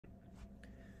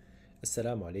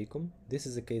Assalamu alaikum. This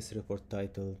is a case report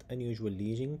titled Unusual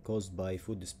Lesion Caused by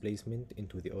Food Displacement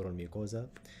into the Oral Mucosa,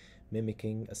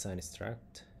 Mimicking a Sinus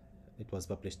Tract. It was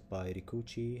published by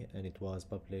Ricucci and it was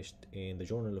published in the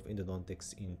Journal of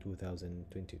Endodontics in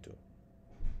 2022.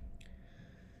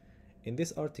 In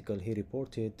this article, he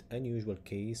reported unusual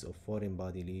case of foreign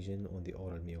body lesion on the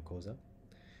oral mucosa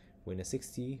when a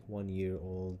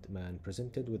 61-year-old man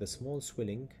presented with a small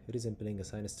swelling resembling a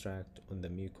sinus tract on the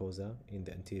mucosa in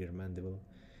the anterior mandible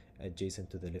adjacent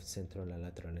to the left central and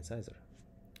lateral incisor.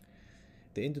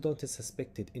 The endodontist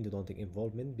suspected endodontic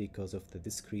involvement because of the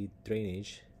discrete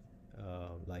drainage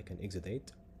like an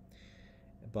exudate,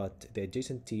 but the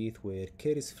adjacent teeth were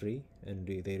caries-free and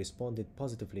they responded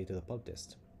positively to the pulp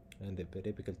test, and the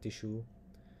periapical tissue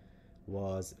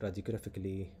was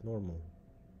radiographically normal.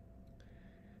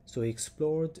 So he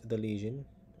explored the lesion,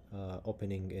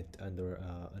 opening it under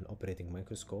an operating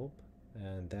microscope,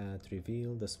 and that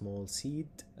revealed a small seed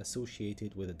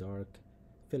associated with a dark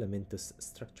filamentous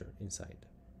structure inside.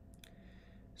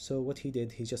 So what he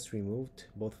did, he just removed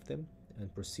both of them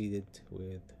and proceeded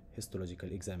with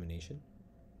histological examination.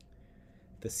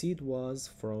 The seed was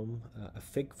from a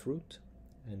fig fruit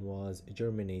and was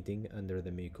germinating under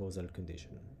the mucosal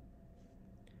condition.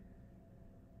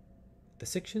 The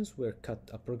sections were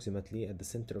cut approximately at the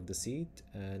center of the seed.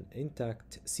 An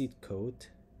intact seed coat,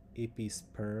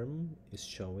 episperm, is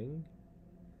showing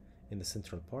in the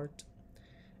central part,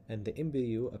 and the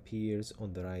embryo appears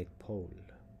on the right pole.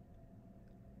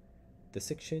 The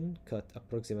section cut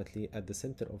approximately at the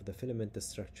center of the filamentous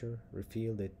structure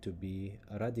revealed it to be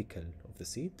a radical of the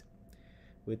seed,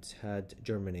 which had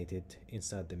germinated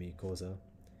inside the mucosa,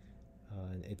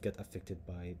 and it got affected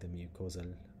by the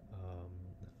mucosal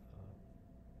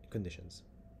conditions.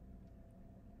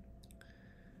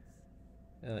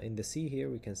 In the C here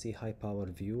we can see high power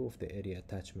view of the area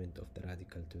attachment of the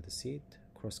radical to the seed,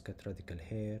 cross-cut radical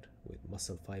hair with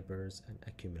muscle fibers and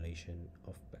accumulation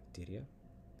of bacteria.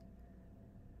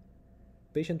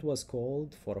 Patient was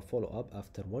called for a follow-up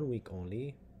after 1 week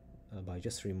only by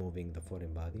just removing the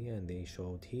foreign body, and they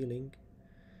showed healing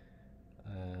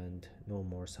and no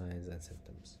more signs and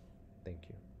symptoms. Thank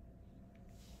you.